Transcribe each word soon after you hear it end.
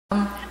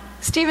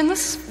Stephen,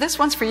 this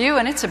one's for you,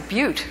 and it's a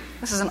beaut.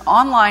 This is an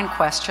online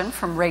question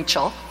from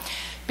Rachel.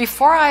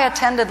 Before I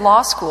attended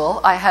law school,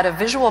 I had a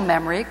visual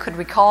memory, could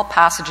recall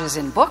passages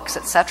in books,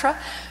 etc.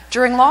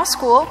 During law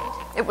school,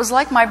 it was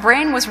like my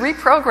brain was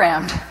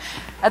reprogrammed.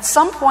 At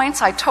some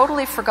points, I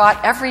totally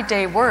forgot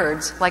everyday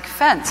words like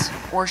fence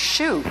or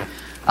shoe.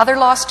 Other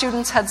law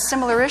students had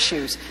similar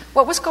issues.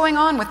 What was going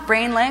on with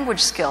brain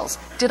language skills?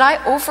 Did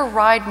I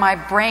override my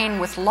brain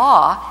with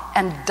law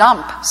and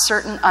dump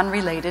certain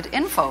unrelated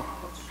info?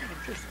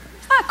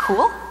 Isn't that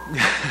cool?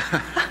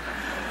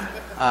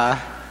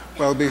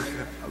 Well,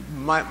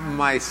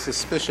 my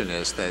suspicion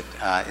is that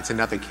it's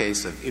another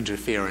case of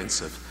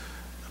interference of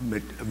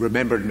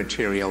remembered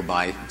material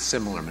by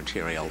similar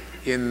material.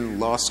 In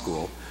law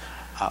school,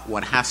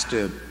 one has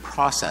to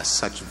process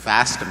such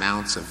vast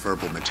amounts of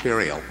verbal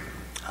material.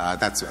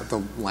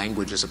 The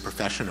language is a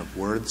profession of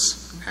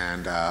words,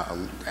 and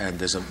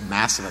there's a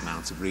massive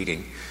amounts of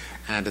reading.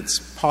 And it's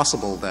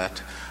possible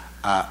that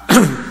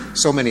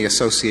so many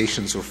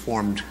associations were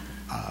formed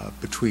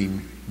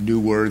between new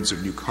words or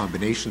new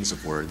combinations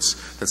of words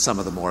that some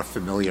of the more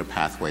familiar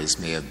pathways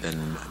may have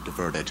been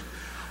diverted.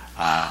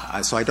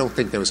 So I don't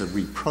think there was a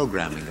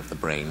reprogramming of the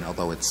brain,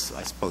 although I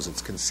suppose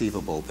it's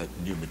conceivable that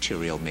new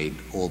material made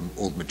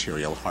old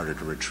material harder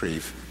to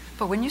retrieve.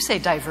 But when you say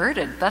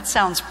diverted, that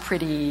sounds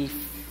pretty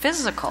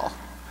physical.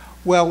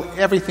 Well,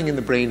 everything in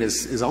the brain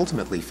is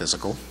ultimately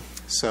physical.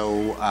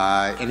 So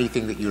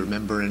anything that you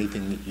remember,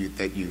 anything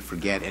that you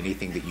forget,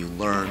 anything that you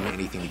learn,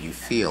 anything that you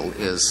feel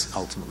is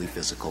ultimately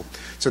physical.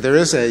 So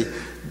there's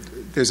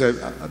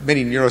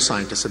many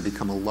neuroscientists have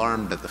become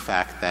alarmed at the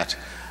fact that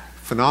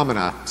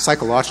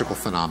psychological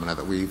phenomena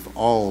that we've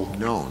all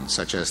known,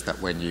 such as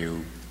that when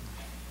you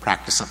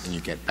practice something, you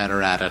get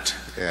better at it.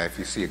 If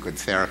you see a good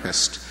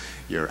therapist,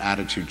 your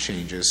attitude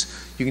changes.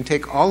 You can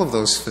take all of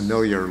those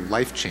familiar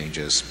life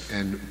changes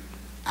and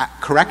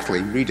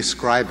correctly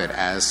redescribe it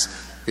as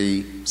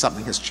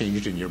something has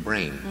changed in your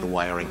brain, the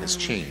wiring has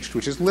changed,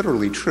 which is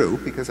literally true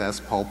because,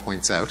 as Paul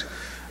points out,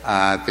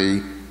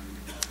 the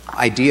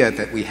idea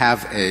that we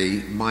have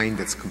a mind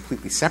that's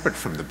completely separate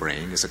from the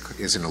brain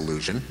is an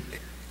illusion.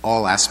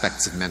 All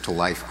aspects of mental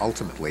life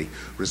ultimately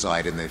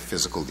reside in the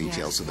physical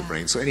details of the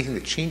brain. So anything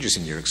that changes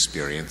in your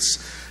experience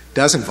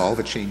does involve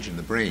a change in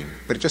the brain,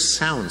 but it just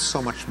sounds so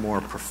much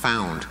more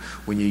profound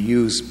when you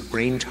use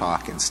brain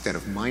talk instead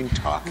of mind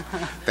talk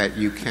that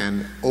you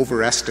can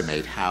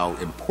overestimate how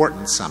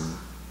important some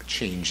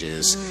change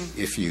is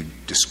if you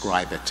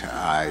describe it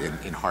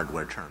in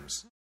hardware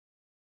terms.